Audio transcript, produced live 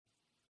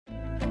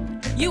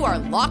You are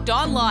Locked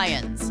On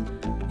Lions,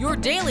 your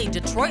daily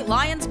Detroit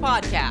Lions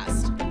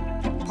podcast.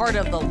 Part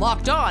of the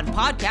Locked On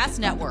Podcast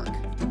Network,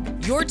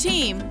 your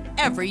team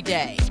every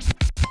day.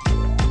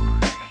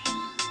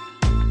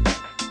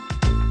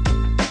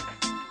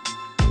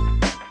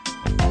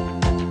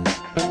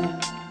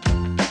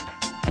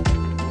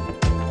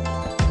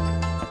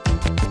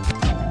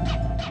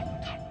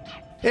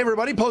 Hey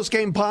everybody,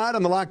 Postgame POD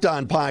on the Locked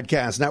On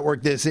Podcast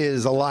Network. This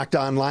is a Locked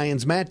On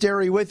Lions. Matt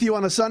Derry with you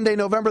on a Sunday,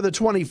 November the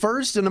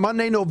 21st, and a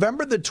Monday,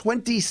 November the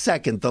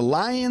 22nd. The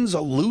Lions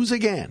lose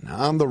again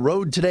on the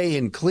road today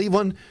in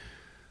Cleveland.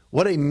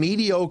 What a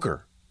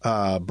mediocre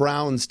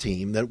Browns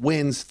team that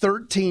wins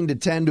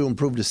 13-10 to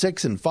improve to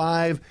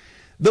 6-5.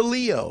 The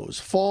Leos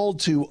fall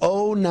to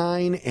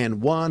 0-9-1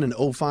 and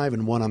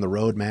 0-5-1 on the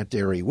road. Matt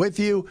Derry with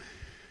you.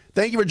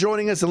 Thank you for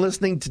joining us and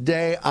listening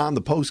today on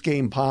the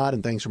Postgame Pod,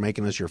 and thanks for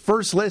making us your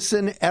first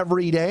listen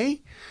every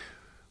day.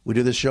 We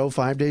do this show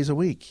 5 days a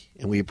week,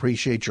 and we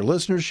appreciate your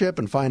listenership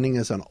and finding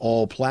us on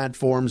all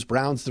platforms.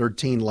 Browns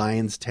 13,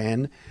 Lions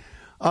 10.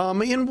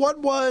 In what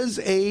was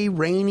a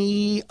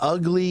rainy,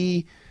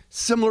 ugly,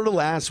 similar to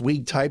last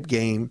week type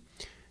game,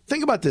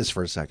 think about this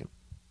for a second.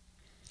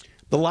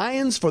 The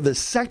Lions, for the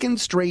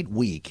second straight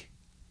week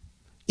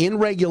in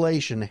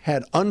regulation,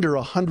 had under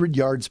 100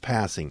 yards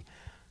passing.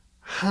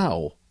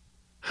 How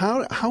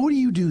do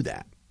you do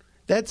that?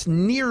 That's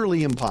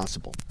nearly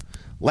impossible.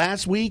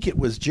 Last week, it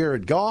was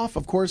Jared Goff,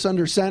 of course,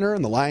 under center,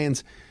 and the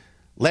Lions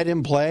let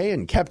him play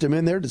and kept him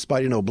in there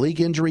despite an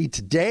oblique injury.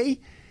 Today,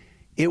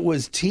 it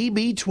was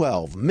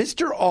TB12,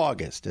 Mr.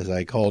 August, as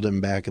I called him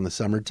back in the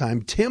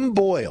summertime, Tim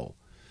Boyle,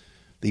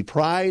 the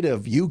pride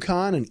of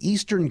Yukon and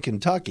Eastern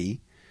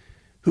Kentucky,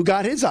 who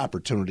got his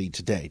opportunity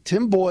today.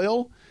 Tim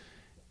Boyle,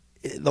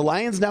 the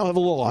Lions now have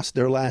lost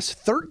their last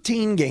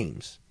 13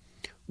 games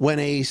when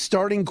a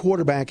starting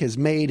quarterback has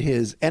made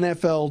his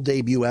NFL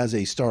debut as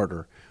a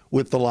starter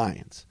with the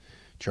Lions.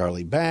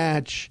 Charlie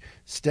Batch,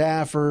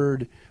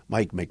 Stafford,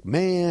 Mike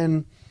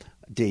McMahon,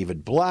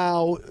 David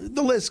Blau,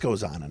 the list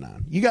goes on and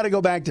on. You got to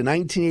go back to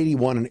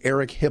 1981 and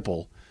Eric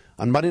Hipple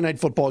on Monday Night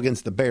Football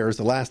against the Bears,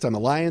 the last time the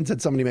Lions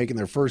had somebody making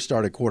their first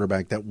start at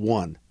quarterback that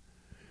won.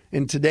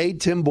 And today,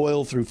 Tim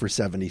Boyle threw for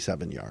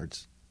 77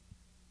 yards.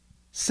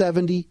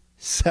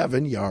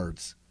 77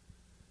 yards.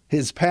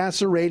 His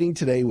passer rating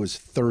today was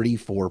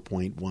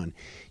 34.1.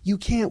 You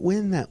can't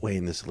win that way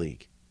in this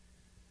league.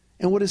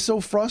 And what is so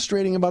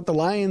frustrating about the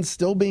Lions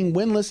still being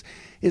winless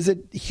is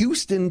that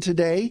Houston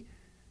today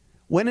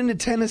went into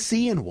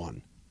Tennessee and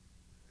won.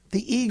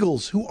 The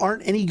Eagles, who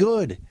aren't any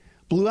good,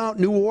 blew out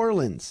New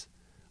Orleans.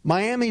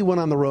 Miami went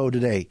on the road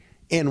today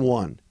and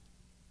won.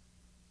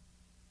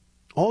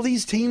 All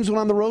these teams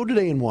went on the road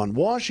today and won.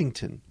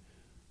 Washington.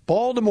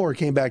 Baltimore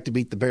came back to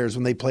beat the Bears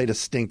when they played a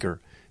stinker.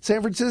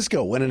 San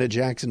Francisco went into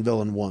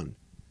Jacksonville and won.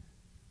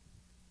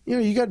 You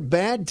know, you got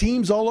bad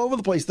teams all over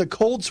the place. The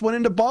Colts went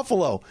into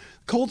Buffalo.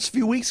 The Colts a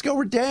few weeks ago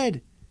were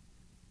dead.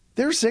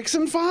 They're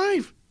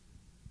 6-5.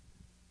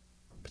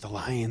 But the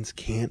Lions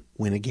can't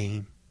win a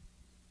game.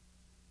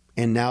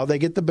 And now they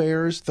get the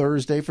Bears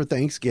Thursday for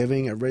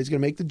Thanksgiving. Everybody's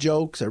going to make the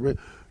jokes. We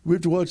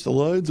have to watch the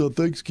Lions on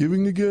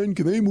Thanksgiving again.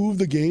 Can they move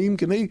the game?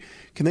 Can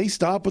they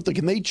stop with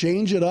can they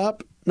change it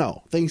up?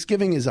 No,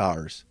 Thanksgiving is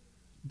ours.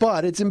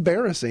 But it's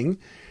embarrassing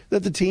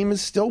that the team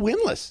is still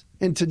winless.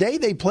 And today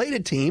they played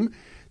a team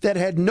that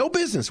had no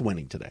business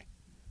winning today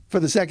for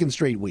the second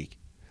straight week.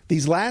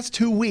 These last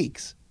 2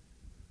 weeks,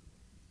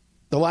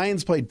 the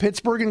Lions played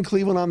Pittsburgh and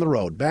Cleveland on the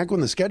road. Back when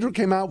the schedule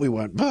came out, we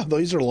went,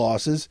 these are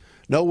losses.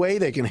 No way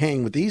they can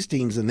hang with these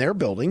teams in their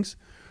buildings.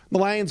 The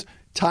Lions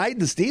tied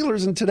the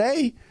Steelers, and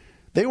today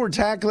they were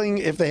tackling,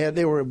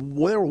 they were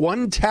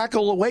one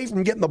tackle away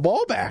from getting the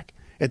ball back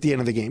at the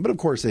end of the game. But of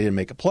course they didn't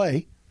make a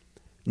play.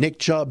 Nick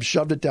Chubb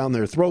shoved it down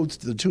their throats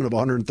to the tune of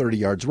 130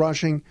 yards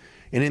rushing.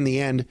 And in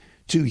the end,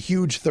 2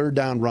 huge third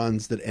down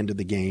runs that ended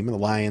the game. And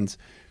the Lions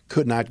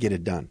could not get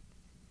it done.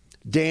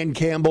 Dan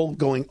Campbell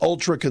going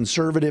ultra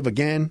conservative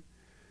again.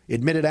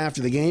 Admitted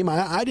after the game,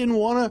 I didn't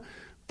want to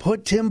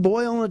put Tim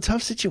Boyle in a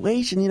tough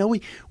situation. You know,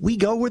 we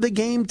go where the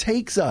game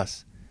takes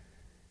us.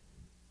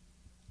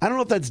 I don't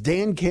know if that's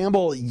Dan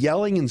Campbell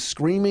yelling and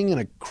screaming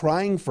and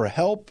crying for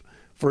help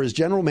for his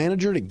general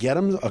manager to get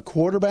him a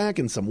quarterback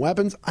and some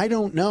weapons. I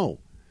don't know.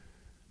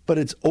 But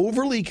it's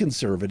overly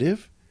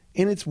conservative,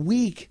 and it's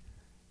weak.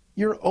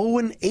 You're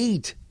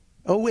 0-8,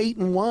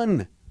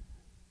 0-8-1.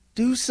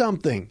 Do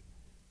something.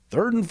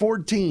 3rd and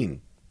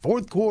 14,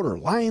 fourth quarter.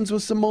 Lions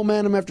with some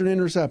momentum after an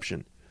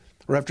interception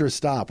or after a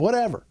stop,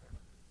 whatever.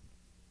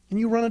 And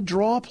you run a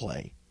draw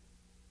play.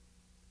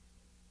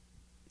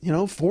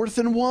 4th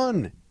and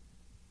 1.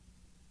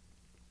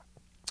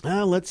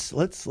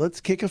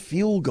 Let's kick a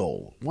field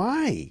goal.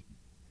 Why?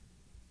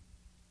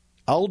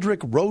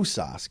 Aldrick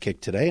Rosas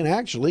kicked today and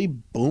actually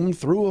boomed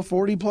through a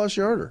 40-plus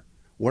yarder,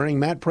 wearing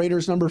Matt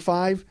Prater's number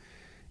 5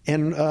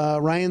 and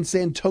Ryan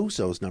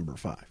Santoso's number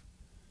 5.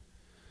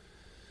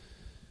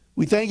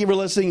 We thank you for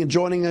listening and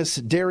joining us.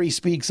 Derry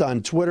Speaks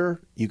on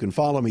Twitter. You can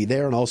follow me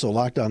there, and also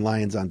Locked On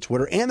Lions on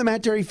Twitter and the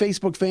Matt Derry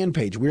Facebook fan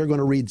page. We are going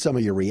to read some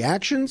of your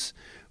reactions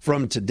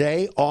from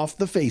today off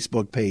the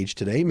Facebook page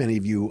today. Many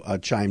of you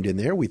chimed in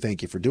there. We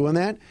thank you for doing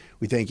that.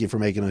 We thank you for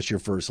making us your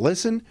first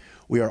listen.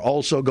 We are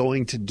also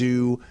going to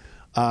do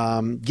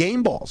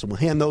game balls, and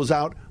we'll hand those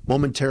out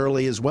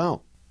momentarily as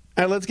well.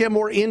 All right, let's get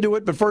more into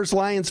it. But first,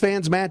 Lions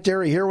fans, Matt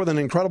Derry here with an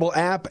incredible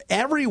app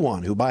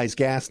everyone who buys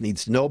gas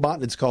needs to know about,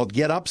 and it's called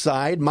Get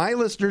Upside. My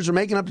listeners are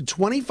making up to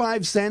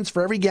 25 cents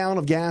for every gallon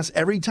of gas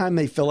every time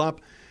they fill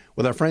up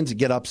with our friends at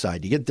Get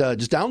Upside. You get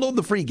just download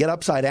the free Get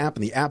Upside app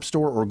in the App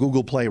Store or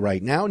Google Play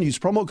right now and use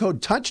promo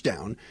code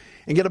TOUCHDOWN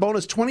and get a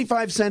bonus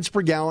 25 cents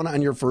per gallon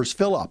on your first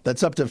fill-up.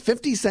 That's up to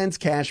 50 cents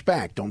cash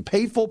back. Don't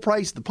pay full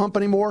price at the pump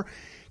anymore.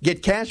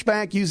 Get cash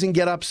back using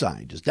Get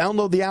Upside. Just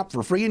download the app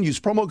for free and use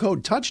promo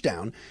code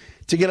TOUCHDOWN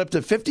to get up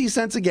to 50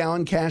 cents a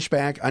gallon cash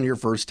back on your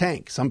first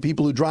tank. Some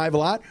people who drive a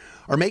lot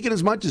are making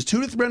as much as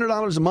 $200 to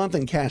 $300 a month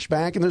in cash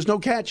back, and there's no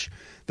catch.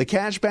 The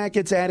cash back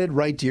gets added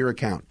right to your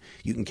account.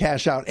 You can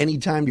cash out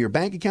anytime to your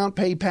bank account,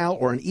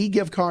 PayPal, or an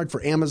e-gift card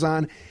for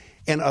Amazon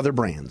and other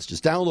brands.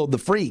 Just download the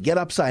free Get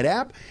Upside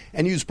app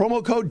and use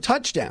promo code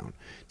TOUCHDOWN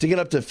to get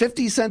up to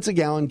 50 cents a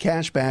gallon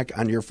cash back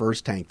on your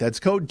first tank. That's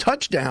code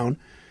TOUCHDOWN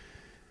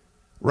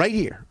right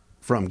here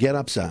from Get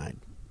Upside.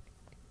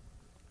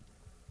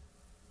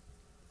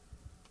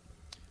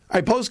 All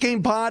right,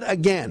 postgame pod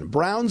again.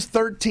 Browns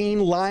 13,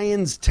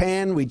 Lions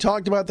 10. We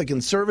talked about the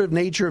conservative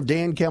nature of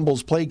Dan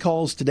Campbell's play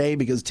calls today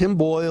because Tim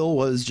Boyle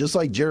was just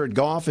like Jared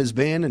Goff has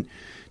been and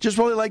just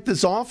really like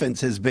this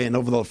offense has been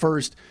over the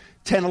first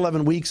 10,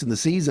 11 weeks in the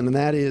season, and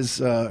that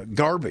is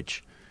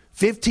garbage.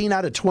 15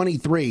 out of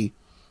 23,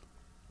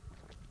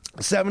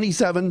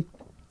 77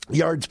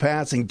 yards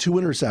passing, 2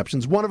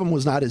 interceptions. One of them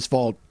was not his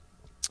fault.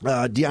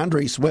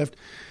 DeAndre Swift,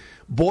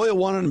 Boyle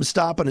wanted him to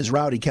stop on his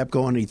route. He kept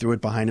going and he threw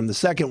it behind him. The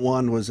second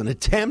one was an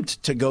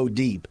attempt to go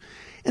deep.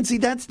 And see,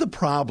 that's the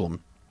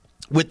problem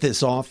with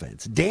this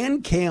offense.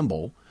 Dan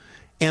Campbell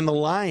and the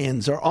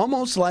Lions are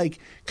almost like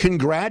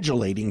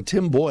congratulating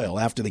Tim Boyle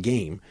after the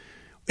game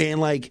and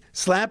like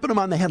slapping him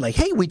on the head like,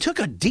 hey, we took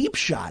a deep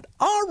shot.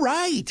 All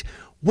right.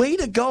 Way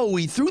to go.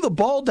 We threw the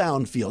ball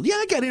downfield. Yeah,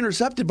 I got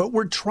intercepted, but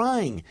we're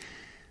trying.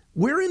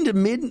 We're into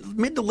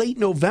mid to late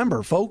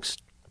November, folks.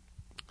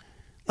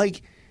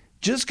 Like,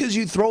 just because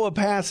you throw a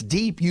pass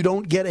deep, you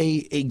don't get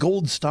a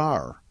gold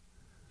star.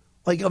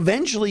 Like,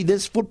 eventually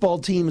this football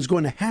team is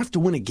going to have to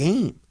win a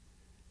game.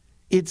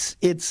 It's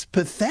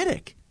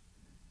pathetic.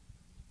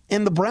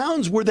 And the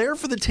Browns were there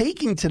for the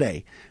taking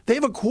today. They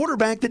have a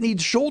quarterback that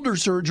needs shoulder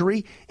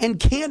surgery and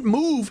can't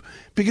move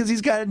because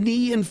he's got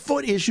knee and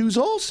foot issues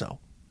also.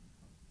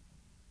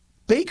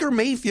 Baker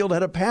Mayfield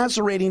had a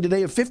passer rating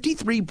today of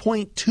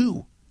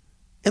 53.2,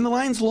 and the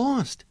Lions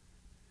lost.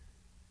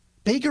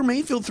 Baker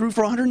Mayfield threw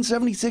for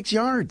 176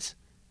 yards.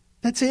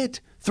 That's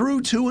it.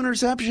 Threw 2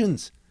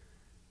 interceptions.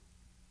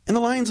 And the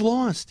Lions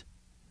lost.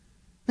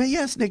 Now,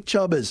 yes, Nick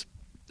Chubb is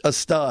a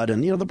stud,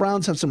 and, the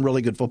Browns have some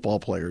really good football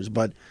players,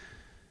 but,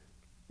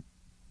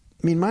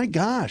 I mean, my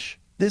gosh,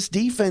 this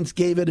defense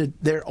gave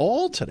it their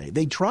all today.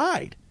 They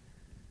tried.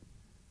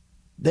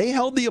 They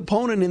held the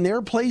opponent in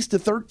their place to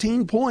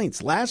 13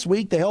 points. Last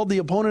week, they held the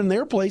opponent in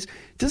their place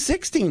to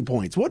 16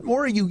 points. What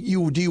more do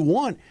you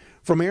want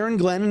from Aaron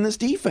Glenn and this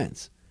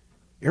defense?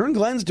 Aaron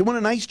Glenn's doing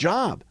a nice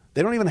job.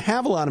 They don't even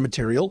have a lot of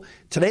material.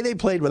 Today they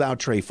played without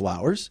Trey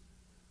Flowers.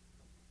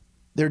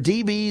 Their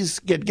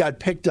DBs got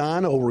picked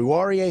on.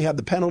 Oruwariye had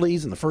the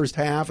penalties in the first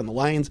half, and the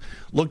Lions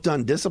looked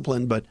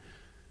undisciplined. But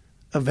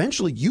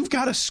eventually you've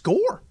got to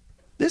score.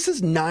 This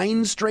is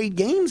 9 straight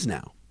games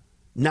now.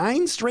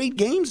 9 straight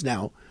games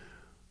now.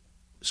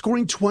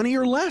 Scoring 20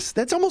 or less.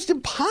 That's almost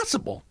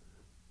impossible.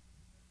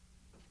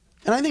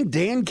 And I think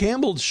Dan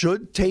Campbell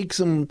should take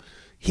some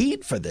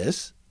heat for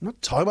this. I'm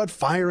not talking about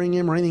firing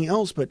him or anything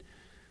else, but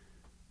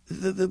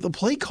the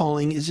play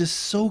calling is just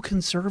so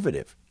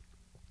conservative.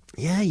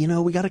 Yeah,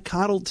 we got to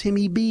coddle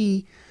Timmy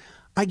B.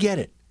 I get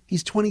it.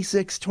 He's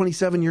 26,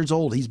 27 years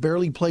old. He's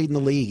barely played in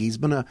the league. He's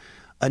been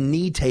a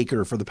knee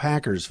taker for the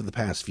Packers for the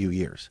past few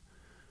years.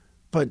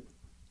 But,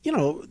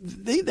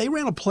 they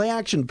ran a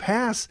play-action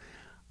pass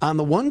on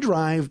the one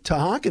drive to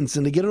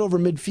Hawkinson to get it over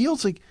midfield.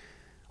 It's like,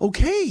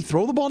 okay,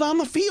 throw the ball down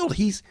the field.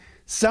 He's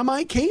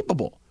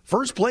semi-capable.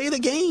 First play of the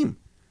game.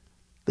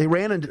 They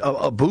ran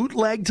a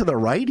bootleg to the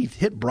right. He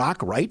hit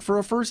Brock Wright for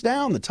a first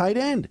down, the tight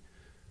end.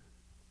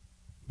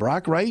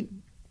 Brock Wright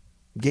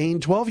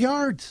gained 12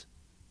 yards.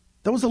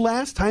 That was the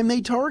last time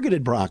they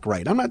targeted Brock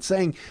Wright. I'm not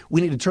saying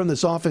we need to turn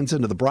this offense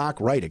into the Brock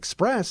Wright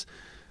Express,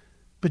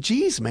 but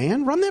geez,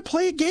 man, run that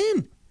play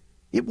again.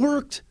 It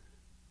worked.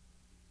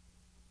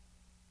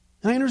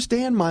 And I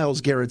understand Myles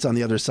Garrett's on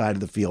the other side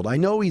of the field. I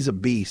know he's a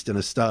beast and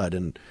a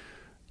stud,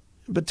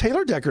 but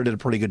Taylor Decker did a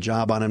pretty good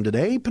job on him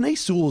today. Penei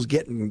Sewell's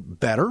getting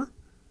better.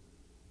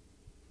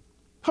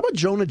 How about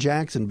Jonah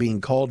Jackson being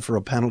called for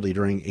a penalty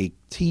during a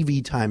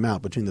TV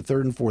timeout between the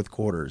third and fourth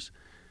quarters?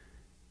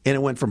 And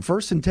it went from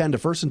 1st and 10 to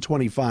 1st and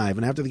 25.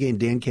 And after the game,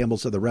 Dan Campbell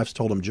said the refs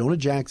told him Jonah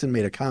Jackson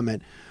made a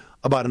comment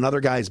about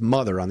another guy's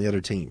mother on the other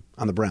team,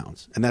 on the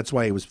Browns. And that's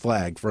why he was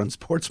flagged for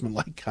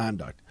unsportsmanlike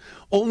conduct.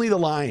 Only the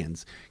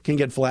Lions can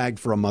get flagged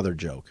for a mother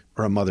joke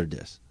or a mother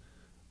diss.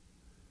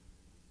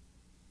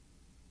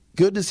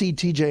 good to see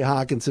TJ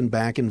Hawkinson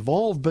back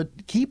involved,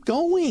 but keep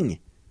going.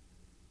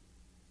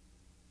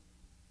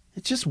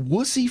 It's just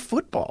wussy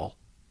football.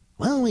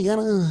 Well, we got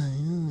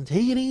to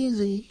take it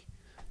easy.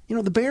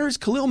 The Bears,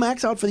 Khalil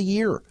Mack's out for the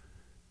year.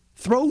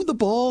 Throw the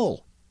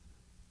ball.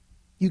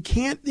 You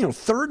can't,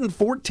 3rd and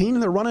 14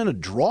 and they're running a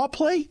draw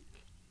play?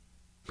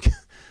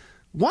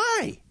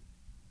 Why?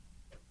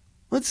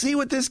 Let's see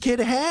what this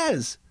kid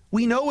has.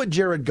 We know what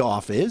Jared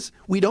Goff is.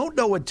 We don't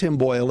know what Tim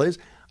Boyle is.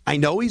 I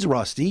know he's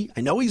rusty.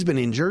 I know he's been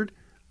injured,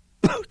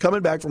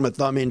 coming back from a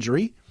thumb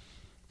injury.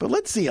 But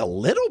let's see a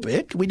little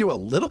bit. Can we do a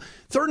little?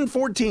 3rd and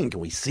 14. Can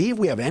we see if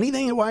we have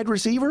anything at wide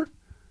receiver?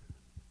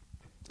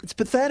 It's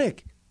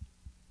pathetic.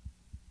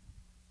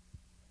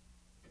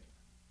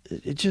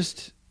 It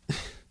just,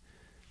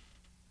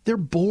 they're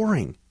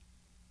boring.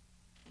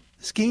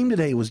 This game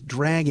today was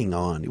dragging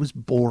on. It was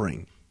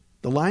boring.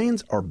 The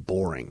Lions are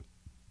boring.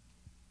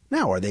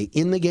 Now, are they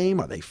in the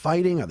game? Are they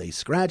fighting? Are they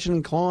scratching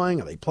and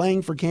clawing? Are they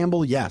playing for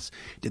Campbell? Yes.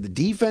 Did the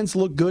defense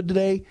look good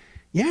today?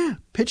 Yeah.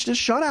 Pitched a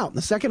shutout in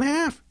the second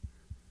half.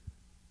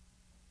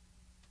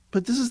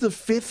 But this is the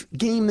 5th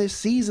game this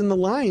season the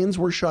Lions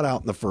were shut out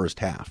in the first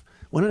half.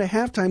 Went at a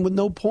halftime with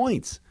no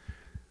points.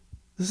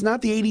 This is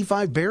not the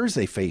 85 Bears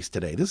they faced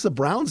today. This is a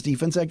Browns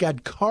defense that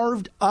got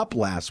carved up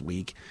last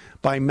week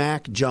by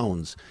Mac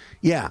Jones.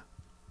 Yeah,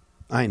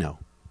 I know.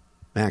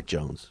 Mac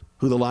Jones,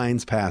 who the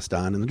Lions passed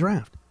on in the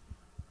draft.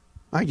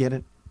 I get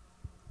it.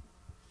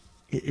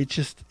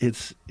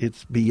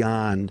 It's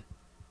beyond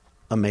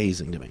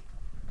amazing to me.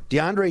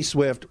 DeAndre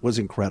Swift was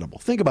incredible.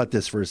 Think about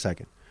this for a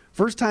second.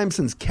 First time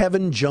since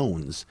Kevin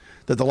Jones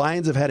that the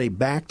Lions have had a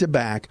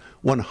back-to-back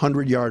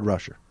 100-yard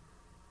rusher.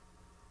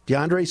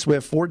 DeAndre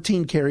Swift,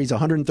 14 carries,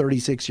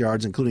 136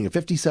 yards, including a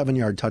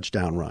 57-yard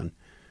touchdown run.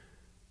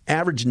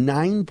 Averaged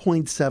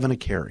 9.7 a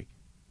carry.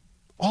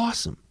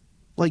 Awesome.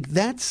 Like,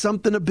 that's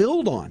something to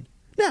build on.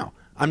 Now,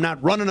 I'm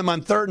not running him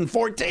on 3rd and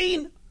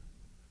 14.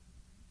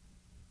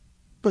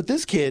 But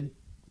this kid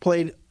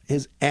played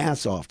his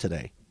ass off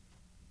today.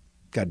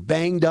 Got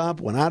banged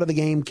up, went out of the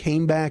game,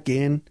 came back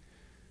in.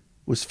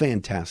 Was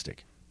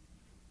fantastic.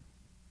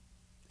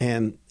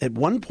 And at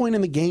one point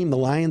in the game, the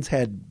Lions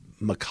had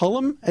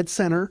McCullum at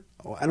center.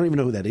 Oh, I don't even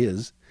know who that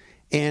is.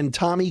 And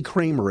Tommy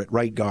Kramer at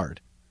right guard.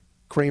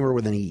 Kramer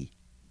with an E.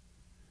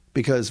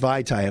 Because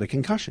Vaitai had a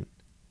concussion.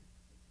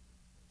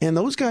 And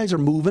those guys are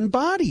moving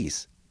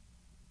bodies.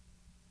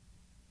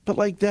 But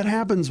like that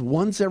happens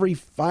once every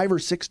 5 or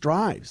 6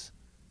 drives.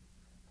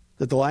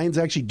 That the Lions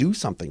actually do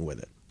something with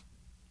it.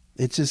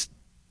 It's just,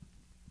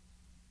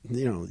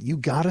 you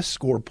got to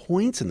score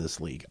points in this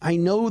league. I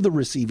know the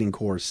receiving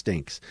core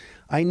stinks.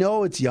 I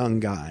know it's young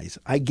guys.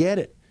 I get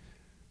it.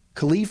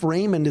 Khalif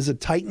Raymond is a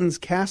Titans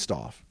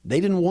cast-off. They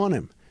didn't want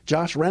him.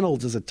 Josh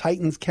Reynolds is a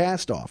Titans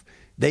cast-off.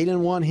 They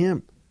didn't want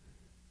him.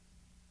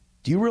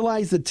 Do you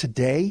realize that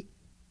today,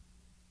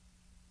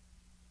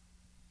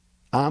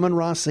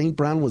 Amon-Ra St.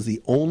 Brown was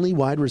the only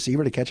wide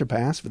receiver to catch a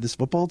pass for this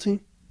football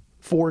team?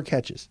 4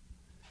 catches.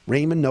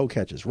 Raymond, no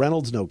catches.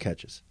 Reynolds, no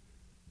catches.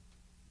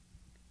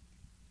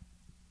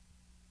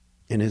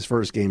 In his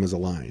first game as a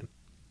Lion.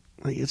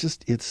 Like, it's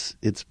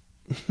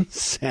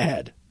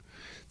sad.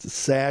 It's a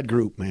sad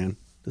group, man.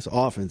 This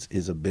offense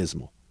is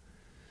abysmal.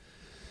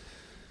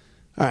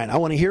 All right, I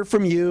want to hear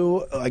from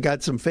you. I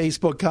got some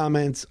Facebook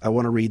comments. I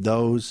want to read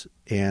those.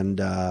 And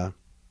we're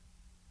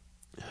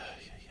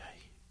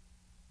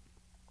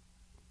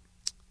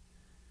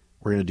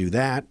going to do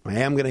that.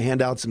 I am going to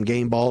hand out some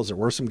game balls. There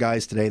were some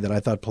guys today that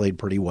I thought played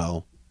pretty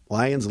well.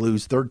 Lions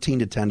lose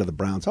 13-10 to the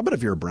Browns. How about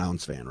if you're a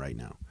Browns fan right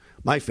now?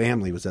 My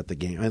family was at the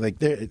game.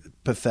 They're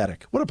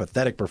pathetic. What a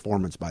pathetic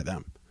performance by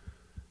them.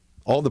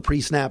 All the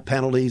pre-snap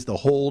penalties, the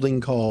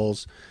holding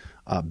calls,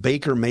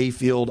 Baker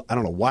Mayfield. I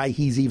don't know why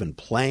he's even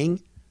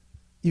playing.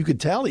 You could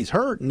tell he's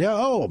hurt.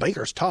 No,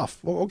 Baker's tough.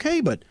 Well, okay,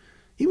 but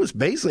he was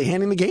basically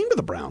handing the game to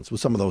the Browns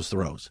with some of those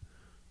throws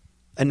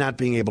and not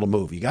being able to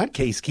move. You got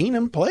Case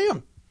Keenum, play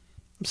him.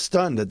 I'm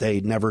stunned that they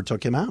never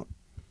took him out.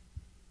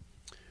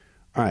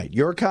 All right,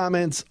 your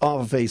comments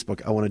off of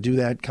Facebook. I want to do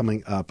that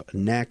coming up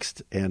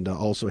next and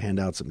also hand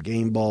out some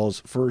game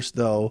balls. First,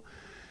 though,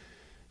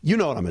 you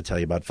know what I'm going to tell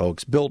you about,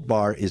 folks. Built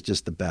Bar is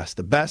just the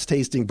best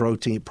tasting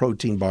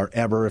protein bar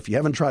ever. If you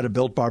haven't tried a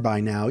Built Bar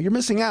by now, you're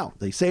missing out.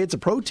 They say it's a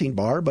protein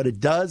bar, but it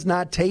does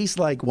not taste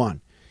like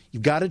one.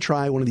 You've got to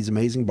try one of these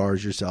amazing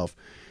bars yourself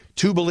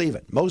to believe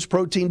it. Most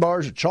protein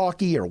bars are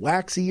chalky or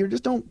waxy or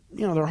just don't,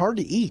 they're hard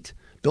to eat.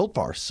 Built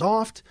Bar,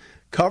 soft,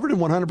 covered in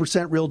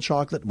 100% real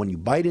chocolate. When you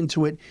bite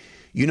into it,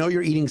 you know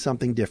you're eating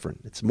something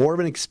different. It's more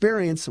of an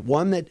experience,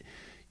 one that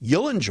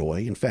you'll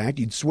enjoy. In fact,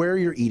 you'd swear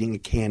you're eating a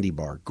candy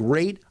bar.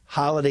 Great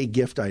holiday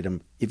gift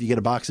item if you get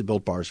a box of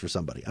Built Bars for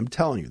somebody. I'm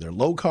telling you, they're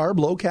low carb,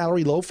 low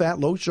calorie, low fat,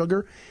 low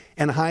sugar,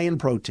 and high in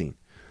protein.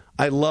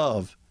 I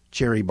love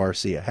Cherry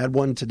Barcia. Had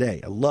one today.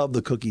 I love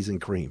the cookies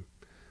and cream.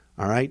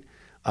 All right?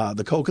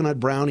 The coconut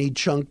brownie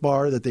chunk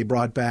bar that they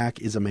brought back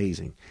is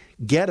amazing.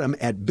 Get them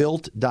at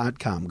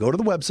Built.com. Go to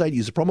the website,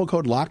 use the promo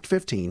code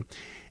LOCKED15,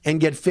 and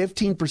get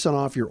 15%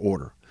 off your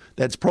order.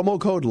 That's promo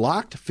code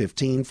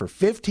LOCKED15 for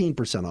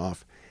 15%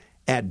 off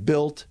at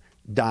Built.com.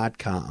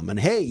 betonline.com. And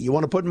hey, you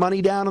want to put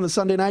money down on the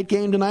Sunday night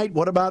game tonight?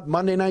 What about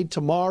Monday night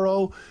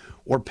tomorrow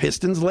or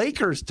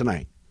Pistons-Lakers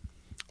tonight?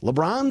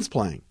 LeBron's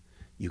playing.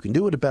 You can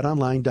do it at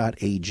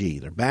betonline.ag.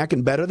 They're back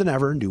and better than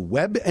ever. New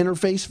web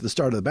interface for the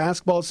start of the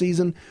basketball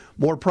season.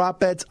 More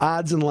prop bets,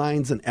 odds, and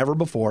lines than ever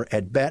before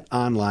at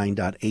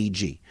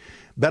betonline.ag.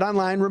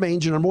 BetOnline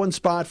remains your number one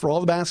spot for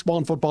all the basketball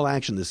and football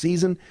action this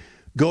season.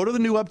 Go to the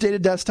new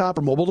updated desktop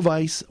or mobile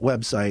device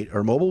website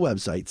or mobile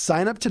website.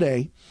 Sign up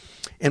today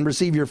and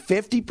receive your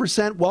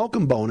 50%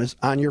 welcome bonus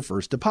on your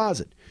first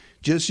deposit.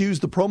 Just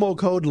use the promo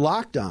code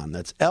LOCKEDON.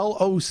 That's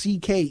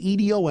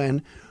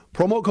LOCKEDON.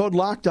 Promo code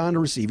LOCKEDON to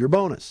receive your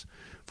bonus.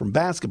 From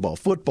basketball,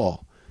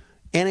 football,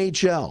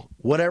 NHL,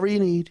 whatever you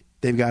need,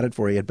 they've got it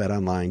for you at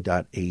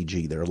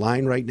betonline.ag. Their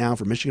line right now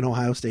for Michigan,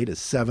 Ohio State is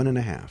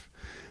 7.5.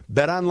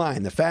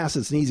 BetOnline, the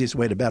fastest and easiest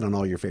way to bet on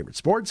all your favorite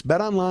sports.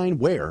 BetOnline,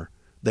 where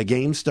the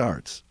game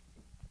starts.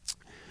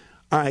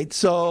 All right,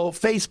 so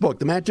Facebook,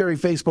 the Matt Derry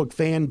Facebook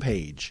fan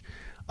page.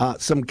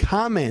 Some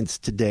comments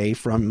today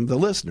from the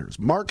listeners.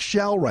 Mark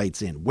Shell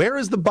writes in, where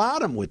is the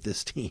bottom with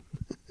this team?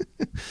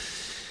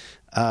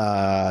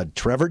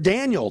 Trevor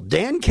Daniel,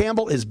 Dan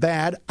Campbell is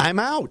bad. I'm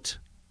out.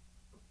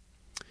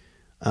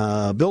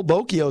 Bill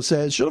Bocchio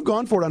says, should have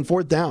gone for it on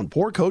fourth down.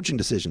 Poor coaching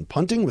decision.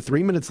 Punting with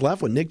 3 minutes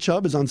left when Nick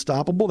Chubb is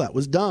unstoppable. That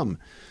was dumb.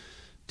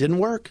 Didn't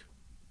work.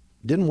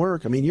 I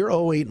mean, you're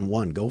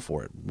 0-8-1. Go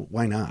for it.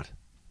 Why not?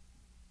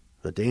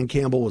 But Dan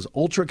Campbell was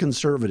ultra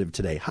conservative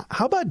today.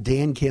 How about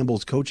Dan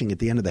Campbell's coaching at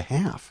the end of the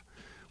half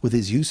with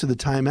his use of the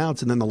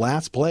timeouts? And then the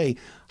last play,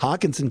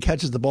 Hawkinson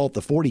catches the ball at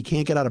the 40,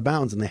 can't get out of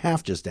bounds, and the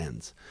half just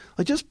ends.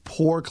 Like, just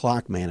poor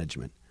clock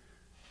management.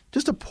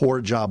 Just a poor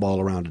job all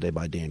around today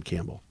by Dan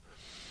Campbell.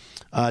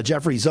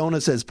 Jeffrey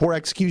Zona says, poor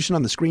execution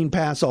on the screen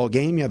pass all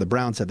game. Yeah, the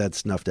Browns had that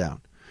snuffed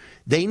out.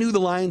 They knew the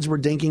Lions were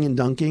dinking and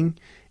dunking,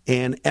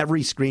 and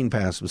every screen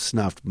pass was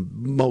snuffed,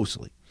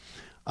 mostly.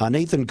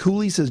 Nathan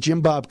Cooley says,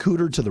 Jim Bob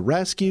Cooter to the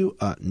rescue.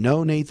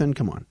 No, Nathan,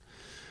 come on.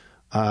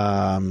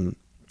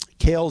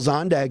 Kale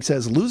Zondag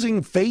says,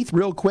 losing faith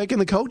real quick in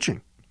the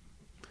coaching.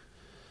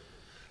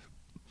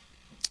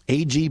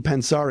 A.G.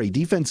 Pensari,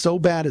 defense so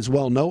bad as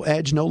well. No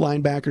edge, no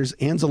linebackers.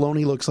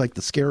 Anzalone looks like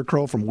the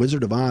scarecrow from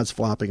Wizard of Oz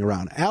flopping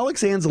around.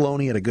 Alex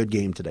Anzalone had a good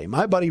game today.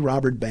 My buddy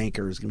Robert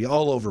Banker is going to be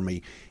all over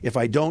me if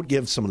I don't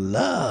give some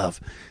love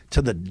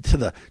to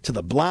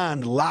the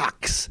blonde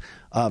locks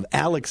of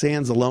Alex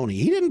Anzalone.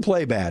 He didn't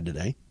play bad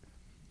today.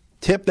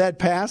 Tipped that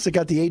pass that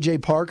got the A.J.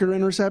 Parker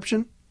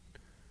interception.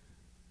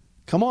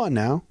 Come on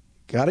now.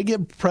 Got to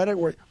give credit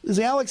where... Is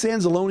Alex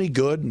Anzalone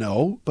good?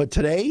 No. But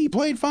today he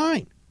played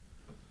fine.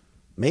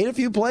 Made a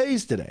few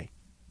plays today.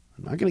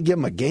 I'm not going to give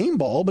him a game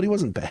ball, but he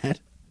wasn't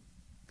bad.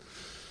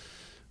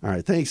 All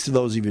right, thanks to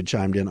those of you who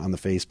chimed in on the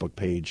Facebook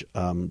page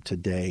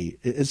today.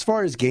 As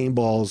far as game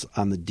balls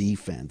on the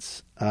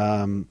defense,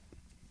 I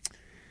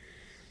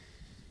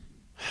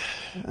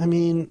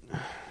mean,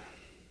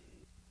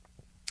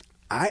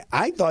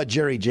 I thought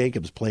Jerry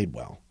Jacobs played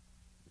well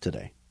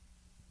today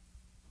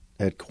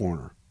at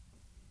corner.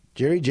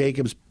 Jerry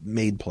Jacobs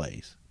made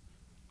plays.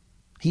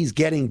 He's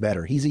getting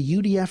better. He's a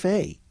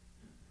UDFA.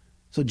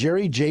 So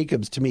Jerry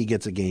Jacobs, to me,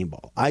 gets a game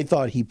ball. I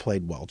thought he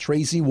played well.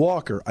 Tracy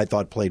Walker, I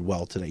thought, played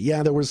well today.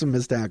 Yeah, there were some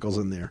missed tackles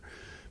in there.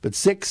 But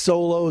 6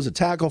 solos, a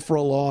tackle for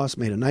a loss,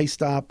 made a nice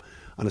stop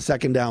on a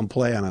second down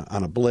play on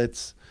a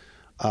blitz.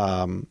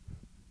 I'd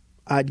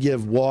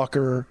give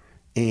Walker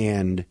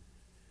and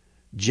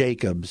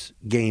Jacobs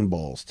game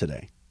balls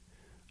today.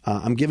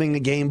 I'm giving the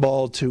game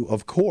ball to,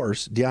 of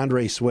course,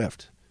 DeAndre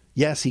Swift.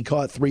 Yes, he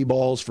caught 3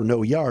 balls for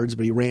no yards,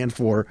 but he ran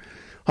for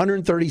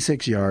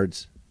 136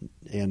 yards.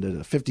 And a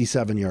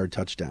 57-yard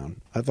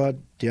touchdown. I thought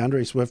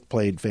DeAndre Swift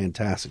played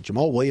fantastic.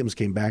 Jamal Williams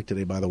came back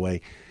today, by the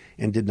way,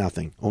 and did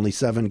nothing. Only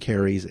 7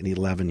 carries and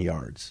 11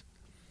 yards.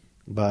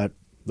 But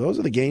those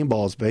are the game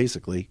balls,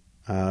 basically.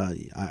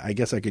 I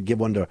guess I could give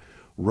one to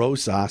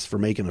Rosas for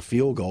making a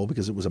field goal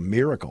because it was a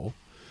miracle.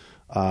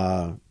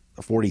 A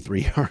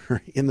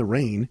 43-yarder in the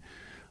rain.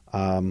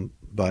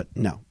 But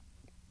no.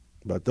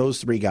 But those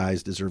 3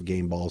 guys deserve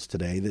game balls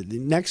today. The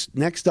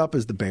next up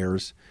is the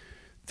Bears.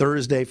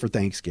 Thursday for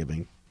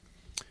Thanksgiving.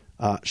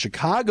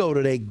 Chicago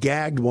today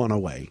gagged one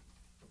away.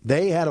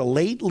 They had a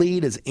late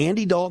lead as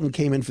Andy Dalton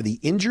came in for the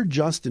injured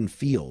Justin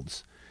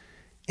Fields.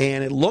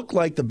 And it looked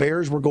like the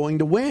Bears were going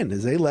to win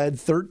as they led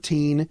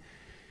 13-7.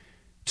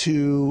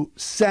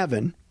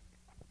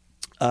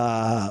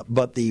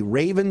 But the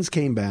Ravens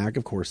came back.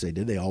 Of course they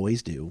did. They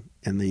always do.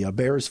 And the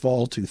Bears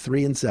fall to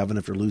 3-7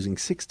 after losing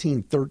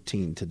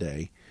 16-13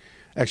 today.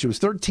 Actually,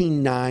 it was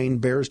 13-9.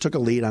 Bears took a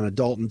lead on a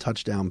Dalton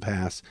touchdown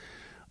pass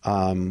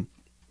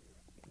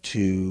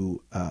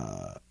to,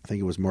 I think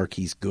it was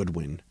Marquise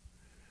Goodwin.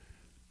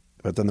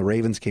 But then the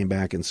Ravens came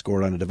back and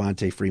scored on a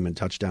Devontae Freeman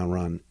touchdown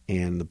run.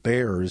 And the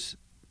Bears,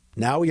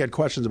 now we had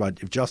questions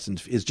about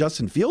if is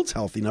Justin Fields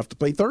healthy enough to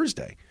play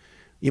Thursday?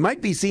 You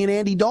might be seeing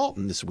Andy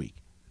Dalton this week.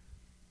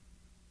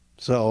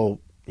 So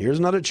here's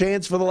another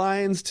chance for the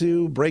Lions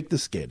to break the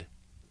skid.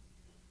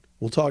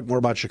 We'll talk more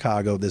about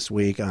Chicago this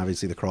week, and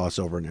obviously the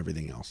crossover and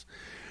everything else.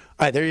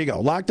 All right, there you go.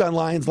 Locked On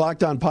Lions,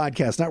 Locked On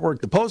Podcast Network,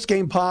 the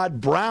Postgame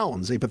Pod.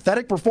 Browns, a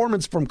pathetic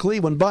performance from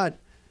Cleveland, but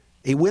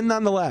a win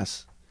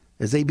nonetheless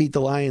as they beat the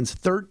Lions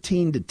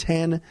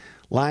 13-10.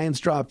 Lions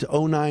dropped to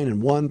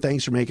 0-9-1.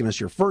 Thanks for making us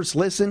your first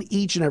listen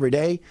each and every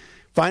day.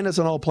 Find us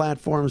on all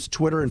platforms,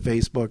 Twitter and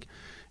Facebook,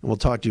 and we'll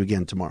talk to you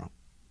again tomorrow.